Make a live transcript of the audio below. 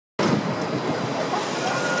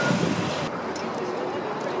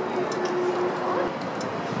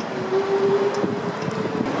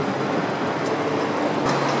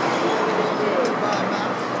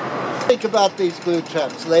think about these glue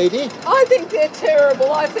traps, lady? I think they're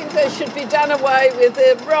terrible. I think they should be done away with.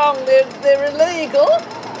 They're wrong. They're illegal,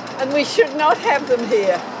 and we should not have them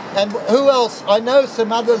here. And who else? I know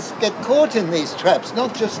some others get caught in these traps,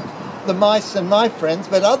 not just the mice and my friends,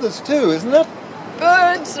 but others too, isn't it?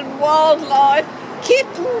 Birds and wildlife,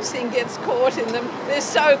 kittens and gets caught in them. They're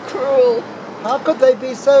so cruel. How could they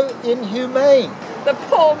be so inhumane? The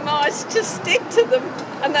poor mice just stick to them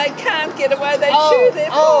and they can't get away. They chew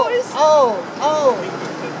their paws.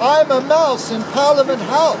 I'm a mouse in Parliament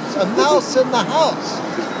House, a mouse in the house.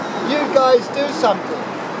 You guys do something.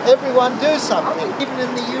 Everyone do something. Even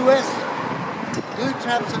in the US, glue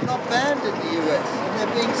traps are not banned in the US, and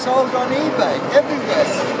they're being sold on eBay everywhere.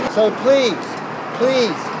 So please,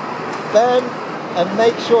 ban and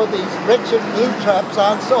make sure these wretched glue traps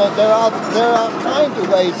aren't sold. There are kinder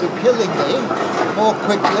ways of killing me more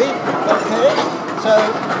quickly, okay? So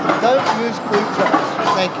don't use glue traps.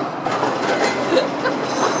 Thank you.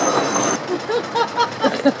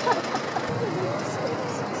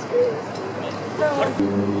 The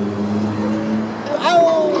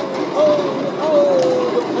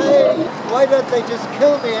pain. Why don't they just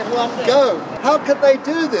kill me in one go? How can they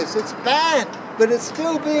do this? It's banned, but it's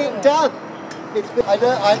still being done.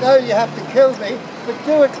 I know you have to kill me, but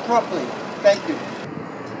do it properly. Thank you.